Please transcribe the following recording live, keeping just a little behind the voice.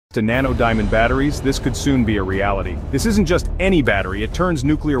To nano-diamond batteries, this could soon be a reality. This isn't just any battery, it turns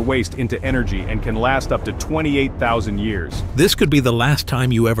nuclear waste into energy and can last up to 28,000 years. This could be the last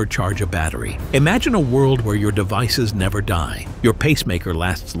time you ever charge a battery. Imagine a world where your devices never die, your pacemaker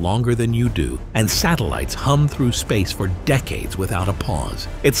lasts longer than you do, and satellites hum through space for decades without a pause.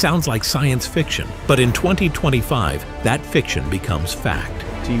 It sounds like science fiction, but in 2025, that fiction becomes fact.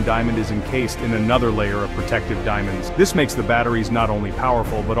 Team Diamond is encased in another layer of protective diamonds. This makes the batteries not only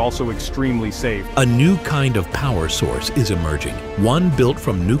powerful but also extremely safe. A new kind of power source is emerging, one built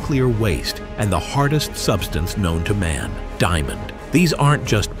from nuclear waste and the hardest substance known to man, diamond. These aren't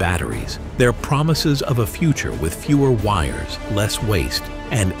just batteries, they're promises of a future with fewer wires, less waste,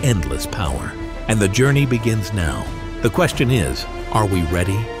 and endless power. And the journey begins now. The question is, are we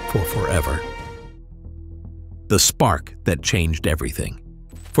ready for forever? The spark that changed everything.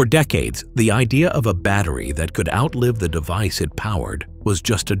 For decades, the idea of a battery that could outlive the device it powered was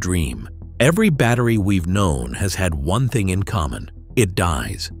just a dream. Every battery we've known has had one thing in common: it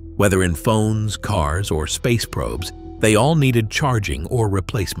dies. Whether in phones, cars, or space probes, they all needed charging or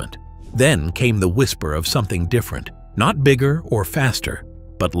replacement. Then came the whisper of something different, not bigger or faster,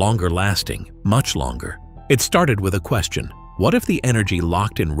 but longer lasting, much longer. It started with a question: what if the energy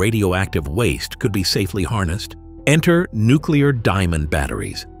locked in radioactive waste could be safely harnessed? Enter nuclear diamond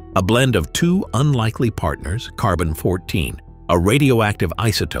batteries, a blend of two unlikely partners, carbon-14, a radioactive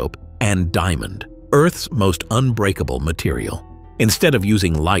isotope, and diamond, Earth's most unbreakable material. Instead of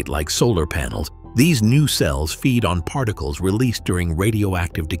using light like solar panels, these new cells feed on particles released during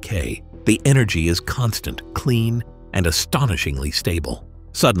radioactive decay. The energy is constant, clean, and astonishingly stable.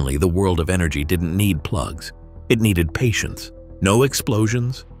 Suddenly, the world of energy didn't need plugs. It needed patience. No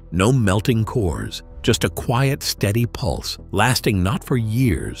explosions, no melting cores. Just a quiet, steady pulse, lasting not for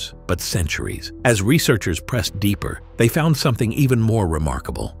years, but centuries. As researchers pressed deeper, they found something even more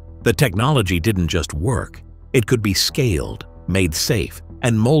remarkable. The technology didn't just work. It could be scaled, made safe,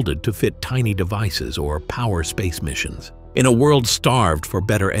 and molded to fit tiny devices or power space missions. In a world starved for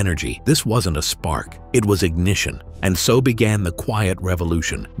better energy, this wasn't a spark, it was ignition. And so began the quiet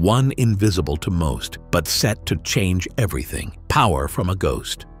revolution, one invisible to most, but set to change everything. Power from a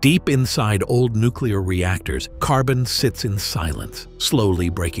ghost. Deep inside old nuclear reactors, carbon sits in silence, slowly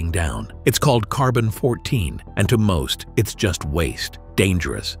breaking down. It's called carbon-14, and to most, it's just waste.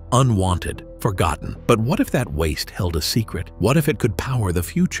 Dangerous, unwanted, forgotten. But what if that waste held a secret? What if it could power the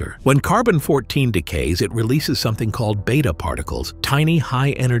future? When carbon-14 decays, it releases something called beta particles, tiny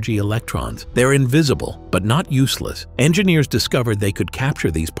high-energy electrons. They're invisible, but not useless. Engineers discovered they could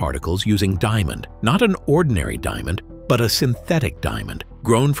capture these particles using diamond, not an ordinary diamond, but a synthetic diamond,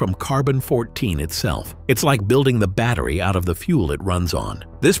 grown from carbon-14 itself. It's like building the battery out of the fuel it runs on.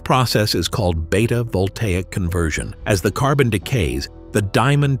 This process is called beta voltaic conversion. As the carbon decays, the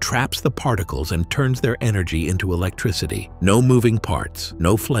diamond traps the particles and turns their energy into electricity. No moving parts,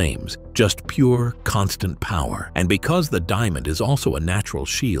 no flames, just pure, constant power. And because the diamond is also a natural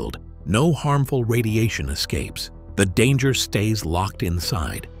shield, no harmful radiation escapes. The danger stays locked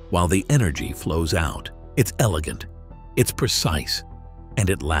inside, while the energy flows out. It's elegant, it's precise, and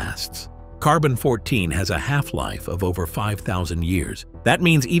it lasts. Carbon-14 has a half-life of over 5,000 years. That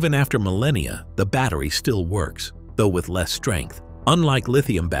means even after millennia, the battery still works, though with less strength. Unlike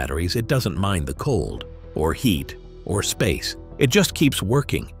lithium batteries, it doesn't mind the cold, or heat, or space. It just keeps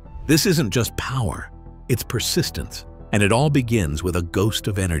working. This isn't just power, it's persistence. And it all begins with a ghost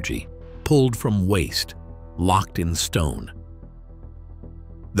of energy, pulled from waste, locked in stone.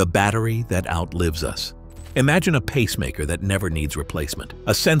 The battery that outlives us. Imagine a pacemaker that never needs replacement,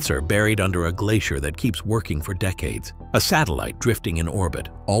 a sensor buried under a glacier that keeps working for decades, a satellite drifting in orbit,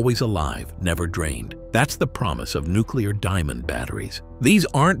 always alive, never drained. That's the promise of nuclear diamond batteries. These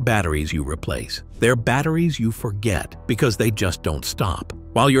aren't batteries you replace. They're batteries you forget because they just don't stop.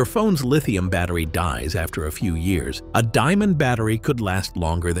 While your phone's lithium battery dies after a few years, a diamond battery could last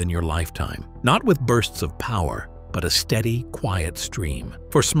longer than your lifetime. Not with bursts of power, but a steady, quiet stream.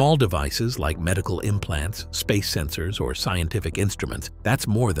 For small devices like medical implants, space sensors, or scientific instruments, that's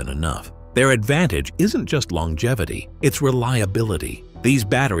more than enough. Their advantage isn't just longevity, it's reliability. These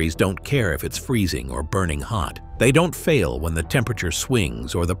batteries don't care if it's freezing or burning hot. They don't fail when the temperature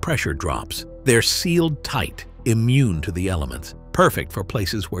swings or the pressure drops. They're sealed tight, immune to the elements, perfect for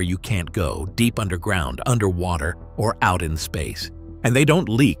places where you can't go, deep underground, underwater, or out in space. And they don't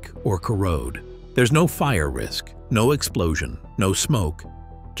leak or corrode. There's no fire risk, no explosion, no smoke,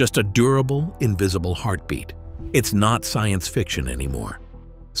 just a durable, invisible heartbeat. It's not science fiction anymore.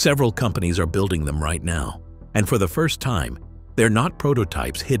 Several companies are building them right now, and for the first time, they're not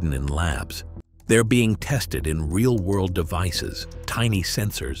prototypes hidden in labs. They're being tested in real-world devices, tiny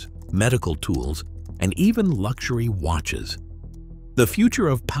sensors, medical tools, and even luxury watches. The future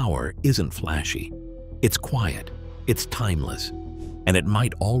of power isn't flashy. It's quiet, it's timeless, and it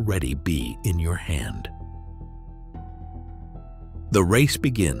might already be in your hand. The race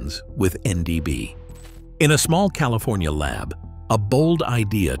begins with NDB. In a small California lab, a bold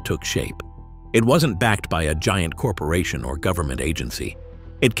idea took shape. It wasn't backed by a giant corporation or government agency.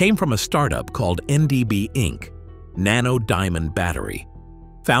 It came from a startup called NDB Inc., Nano Diamond Battery.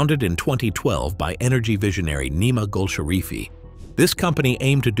 Founded in 2012 by energy visionary Nima Golsharifi, this company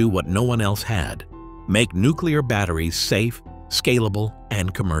aimed to do what no one else had: make nuclear batteries safe, scalable,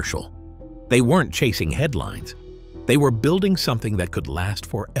 and commercial. They weren't chasing headlines. They were building something that could last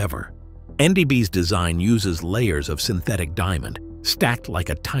forever. NDB's design uses layers of synthetic diamond, stacked like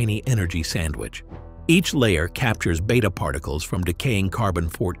a tiny energy sandwich. Each layer captures beta particles from decaying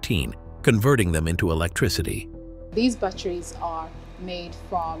carbon-14, converting them into electricity. These batteries are made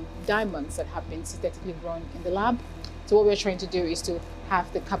from diamonds that have been synthetically grown in the lab. So what we're trying to do is to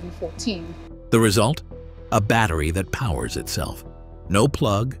have the carbon-14. The result? A battery that powers itself. No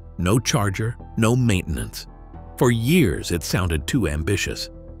plug, no charger, no maintenance. For years, it sounded too ambitious.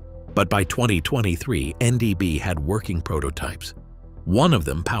 But by 2023, NDB had working prototypes. One of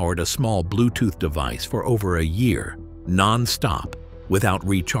them powered a small Bluetooth device for over a year, non-stop, without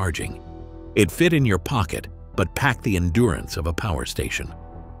recharging. It fit in your pocket, but packed the endurance of a power station.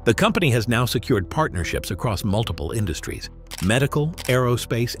 The company has now secured partnerships across multiple industries: medical,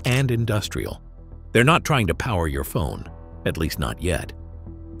 aerospace, and industrial. They're not trying to power your phone, at least not yet.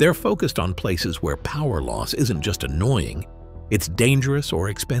 They're focused on places where power loss isn't just annoying, it's dangerous or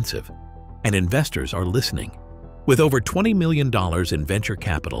expensive. And investors are listening. With over $20 million in venture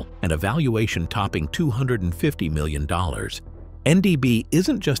capital and a valuation topping $250 million, NDB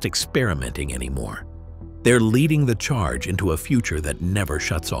isn't just experimenting anymore. They're leading the charge into a future that never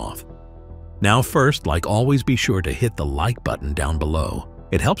shuts off. Now first, like always, be sure to hit the like button down below.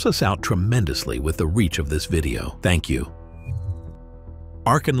 It helps us out tremendously with the reach of this video. Thank you.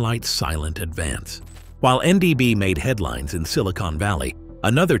 Arkanlight's silent advance. While NDB made headlines in Silicon Valley,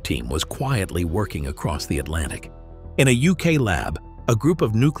 another team was quietly working across the Atlantic. In a UK lab, a group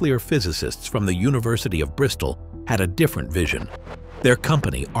of nuclear physicists from the University of Bristol had a different vision. Their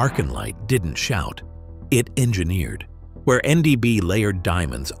company, Arkanlight, didn't shout. It engineered. Where NDB layered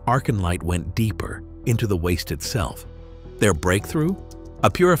diamonds, Arkanlight went deeper, into the waste itself. Their breakthrough? A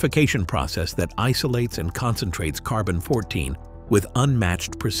purification process that isolates and concentrates carbon-14 with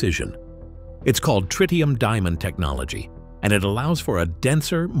unmatched precision. It's called tritium diamond technology, and it allows for a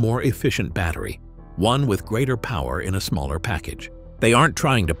denser, more efficient battery, one with greater power in a smaller package. They aren't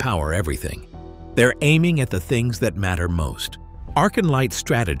trying to power everything. They're aiming at the things that matter most. Arkanlight's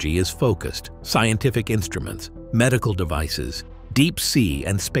strategy is focused: scientific instruments, medical devices, deep sea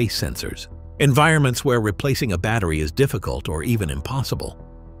and space sensors, environments where replacing a battery is difficult or even impossible,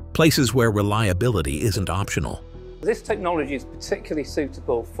 places where reliability isn't optional. This technology is particularly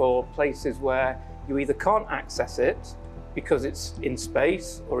suitable for places where you either can't access it because it's in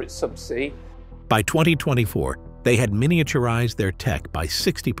space or it's subsea. By 2024, they had miniaturized their tech by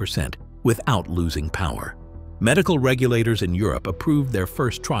 60% without losing power. Medical regulators in Europe approved their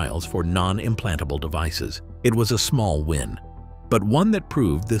first trials for non-implantable devices. It was a small win, but one that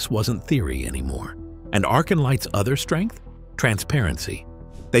proved this wasn't theory anymore. And Arkanlight's other strength? Transparency.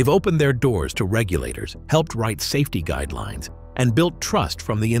 They've opened their doors to regulators, helped write safety guidelines, and built trust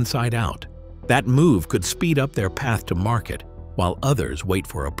from the inside out. That move could speed up their path to market, while others wait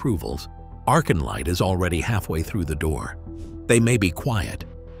for approvals. Arkanlight is already halfway through the door. They may be quiet,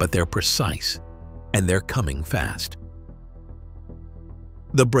 but they're precise, and they're coming fast.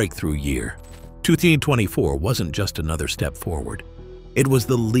 The breakthrough year. 2024 wasn't just another step forward. It was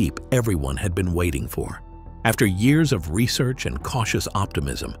the leap everyone had been waiting for. After years of research and cautious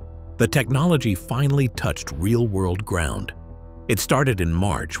optimism, the technology finally touched real-world ground. It started in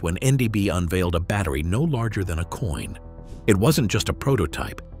March when NDB unveiled a battery no larger than a coin. It wasn't just a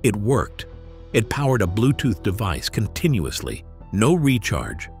prototype, it worked. It powered a Bluetooth device continuously, no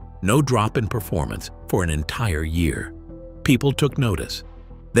recharge, no drop in performance for an entire year. People took notice.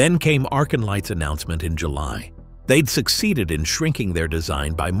 Then came Arkanlight's announcement in July. They'd succeeded in shrinking their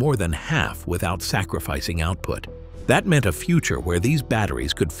design by more than half without sacrificing output. That meant a future where these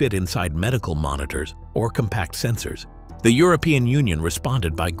batteries could fit inside medical monitors or compact sensors. The European Union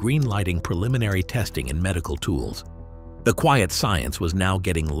responded by green-lighting preliminary testing in medical tools. The quiet science was now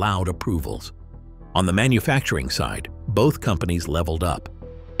getting loud approvals. On the manufacturing side, both companies leveled up.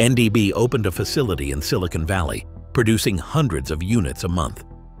 NDB opened a facility in Silicon Valley, producing hundreds of units a month.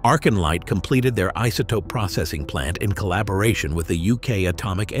 Arkanlight completed their isotope processing plant in collaboration with the UK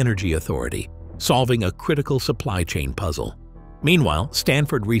Atomic Energy Authority, solving a critical supply chain puzzle. Meanwhile,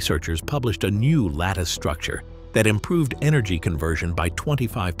 Stanford researchers published a new lattice structure that improved energy conversion by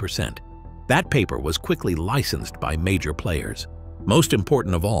 25%. That paper was quickly licensed by major players. Most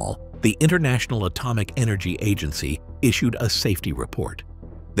important of all, the International Atomic Energy Agency issued a safety report.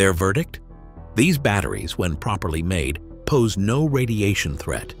 Their verdict? These batteries, when properly made, pose no radiation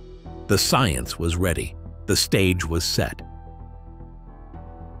threat. The science was ready. The stage was set.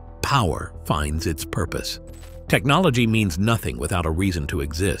 Power finds its purpose. Technology means nothing without a reason to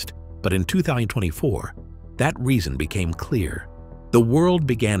exist, but in 2024, that reason became clear. The world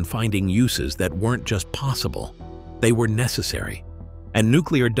began finding uses that weren't just possible, they were necessary. And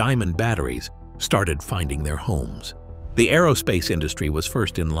nuclear diamond batteries started finding their homes. The aerospace industry was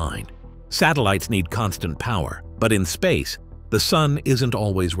first in line. Satellites need constant power, but in space, the sun isn't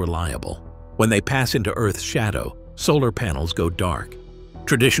always reliable. When they pass into Earth's shadow, solar panels go dark.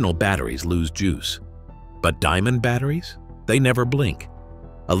 Traditional batteries lose juice. But diamond batteries? They never blink.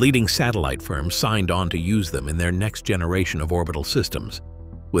 A leading satellite firm signed on to use them in their next generation of orbital systems,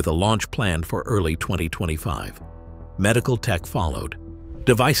 with a launch planned for early 2025. Medical tech followed.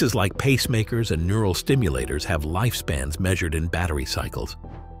 Devices like pacemakers and neural stimulators have lifespans measured in battery cycles.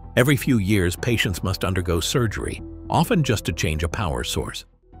 Every few years, patients must undergo surgery, often just to change a power source.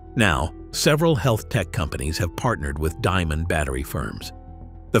 Now, several health tech companies have partnered with diamond battery firms.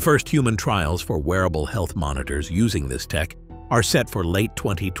 The first human trials for wearable health monitors using this tech are set for late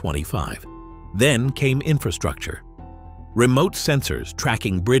 2025. Then came infrastructure. Remote sensors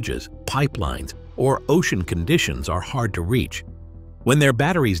tracking bridges, pipelines, or ocean conditions are hard to reach. When their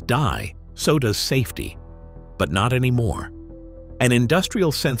batteries die, so does safety. But not anymore. An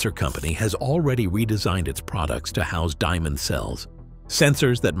industrial sensor company has already redesigned its products to house diamond cells,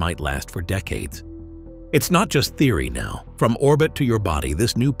 sensors that might last for decades. It's not just theory now. From orbit to your body,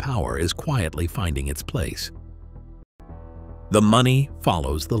 this new power is quietly finding its place. The money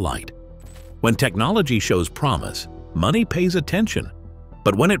follows the light. When technology shows promise, money pays attention.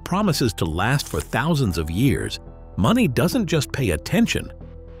 But when it promises to last for thousands of years, money doesn't just pay attention,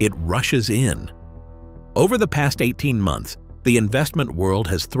 it rushes in. Over the past 18 months, the investment world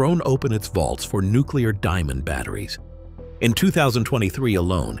has thrown open its vaults for nuclear diamond batteries. In 2023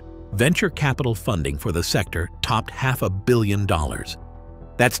 alone, venture capital funding for the sector topped $500 million.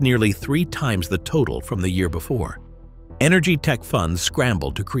 That's nearly 3 times the total from the year before. Energy tech funds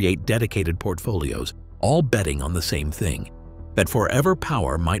scrambled to create dedicated portfolios, all betting on the same thing, that forever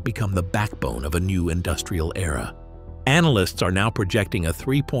power might become the backbone of a new industrial era. Analysts are now projecting a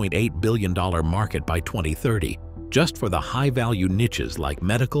 $3.8 billion market by 2030, just for the high-value niches like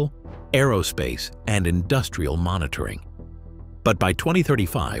medical, aerospace, and industrial monitoring. But by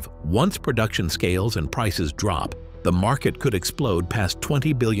 2035, once production scales and prices drop, the market could explode past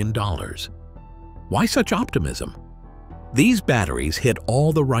 $20 billion. Why such optimism? These batteries hit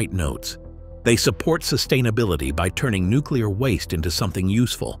all the right notes. They support sustainability by turning nuclear waste into something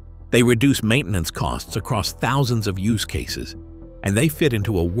useful. They reduce maintenance costs across thousands of use cases. And they fit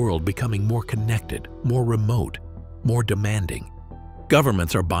into a world becoming more connected, more remote, more demanding.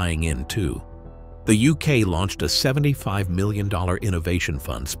 Governments are buying in too. The UK launched a $75 million innovation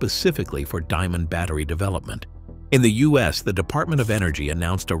fund specifically for diamond battery development. In the US, the Department of Energy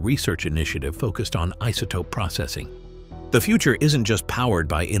announced a research initiative focused on isotope processing. The future isn't just powered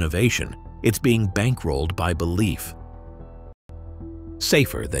by innovation, it's being bankrolled by belief.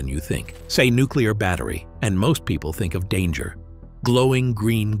 Safer than you think. Say nuclear battery, and most people think of danger. Glowing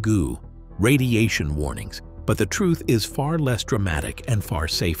green goo, radiation warnings, but the truth is far less dramatic and far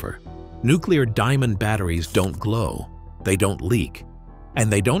safer. Nuclear diamond batteries don't glow, they don't leak,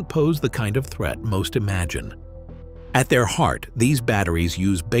 and they don't pose the kind of threat most imagine. At their heart, these batteries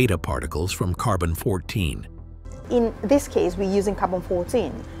use beta particles from carbon-14. In this case, we're using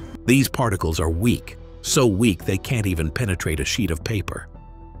carbon-14. These particles are weak, so weak they can't even penetrate a sheet of paper.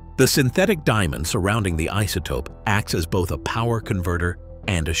 The synthetic diamond surrounding the isotope acts as both a power converter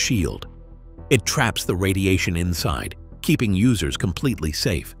and a shield. It traps the radiation inside, keeping users completely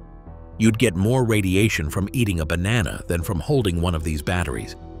safe. You'd get more radiation from eating a banana than from holding one of these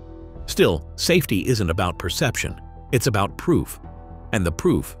batteries. Still, safety isn't about perception, it's about proof, and the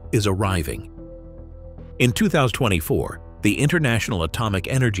proof is arriving. In 2024, the International Atomic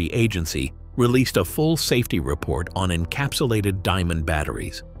Energy Agency released a full safety report on encapsulated diamond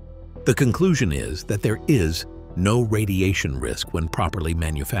batteries. The conclusion is that there is no radiation risk when properly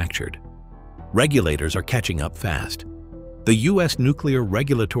manufactured. Regulators are catching up fast. The U.S. Nuclear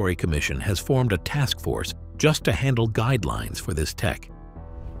Regulatory Commission has formed a task force just to handle guidelines for this tech.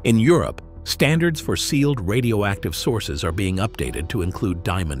 In Europe, standards for sealed radioactive sources are being updated to include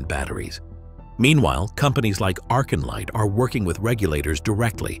diamond batteries. Meanwhile, companies like Arkanite are working with regulators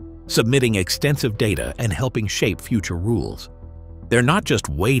directly, submitting extensive data and helping shape future rules. They're not just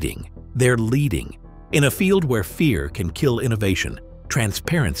waiting, they're leading. In a field where fear can kill innovation,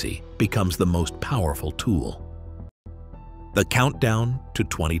 transparency becomes the most powerful tool. The countdown to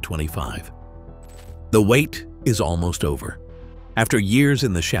 2025. The wait is almost over. After years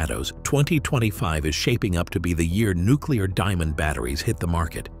in the shadows, 2025 is shaping up to be the year nuclear diamond batteries hit the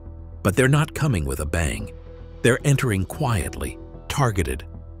market. But they're not coming with a bang. They're entering quietly, targeted,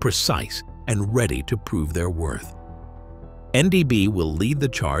 precise, and ready to prove their worth. NDB will lead the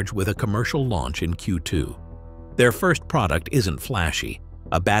charge with a commercial launch in Q2. Their first product isn't flashy,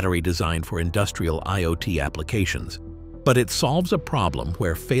 a battery designed for industrial IoT applications, but it solves a problem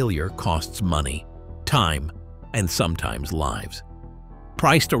where failure costs money, time, and sometimes lives.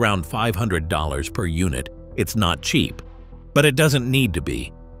 Priced around $500 per unit, it's not cheap, but it doesn't need to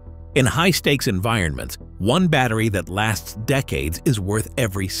be. In high-stakes environments, one battery that lasts decades is worth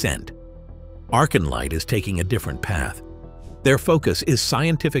every cent. Arkanlight is taking a different path. Their focus is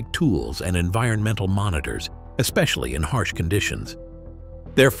scientific tools and environmental monitors, especially in harsh conditions.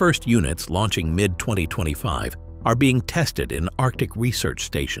 Their first units, launching mid-2025, are being tested in Arctic research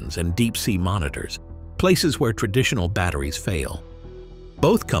stations and deep-sea monitors, places where traditional batteries fail.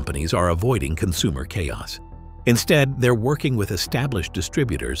 Both companies are avoiding consumer chaos. Instead, they're working with established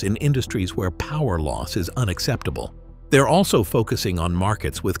distributors in industries where power loss is unacceptable. They're also focusing on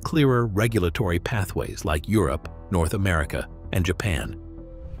markets with clearer regulatory pathways like Europe, North America, and Japan.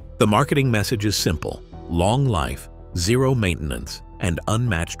 The marketing message is simple: long life, zero maintenance, and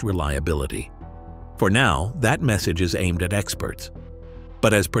unmatched reliability. For now, that message is aimed at experts.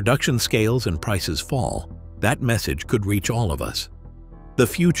 But as production scales and prices fall, that message could reach all of us. The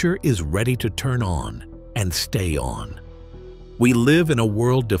future is ready to turn on and stay on. We live in a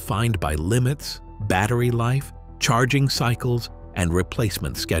world defined by limits, battery life, charging cycles, and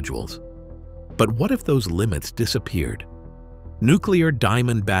replacement schedules. But what if those limits disappeared? Nuclear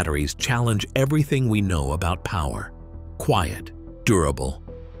diamond batteries challenge everything we know about power: quiet, durable,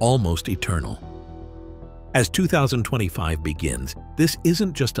 almost eternal. As 2025 begins, this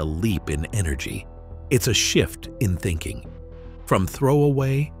isn't just a leap in energy, it's a shift in thinking. From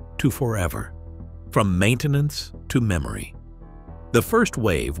throwaway to forever, from maintenance to memory. The first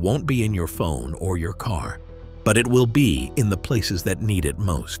wave won't be in your phone or your car, but it will be in the places that need it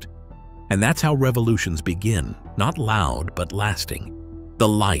most. And that's how revolutions begin, not loud but lasting. The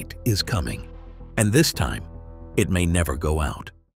light is coming, and this time, it may never go out.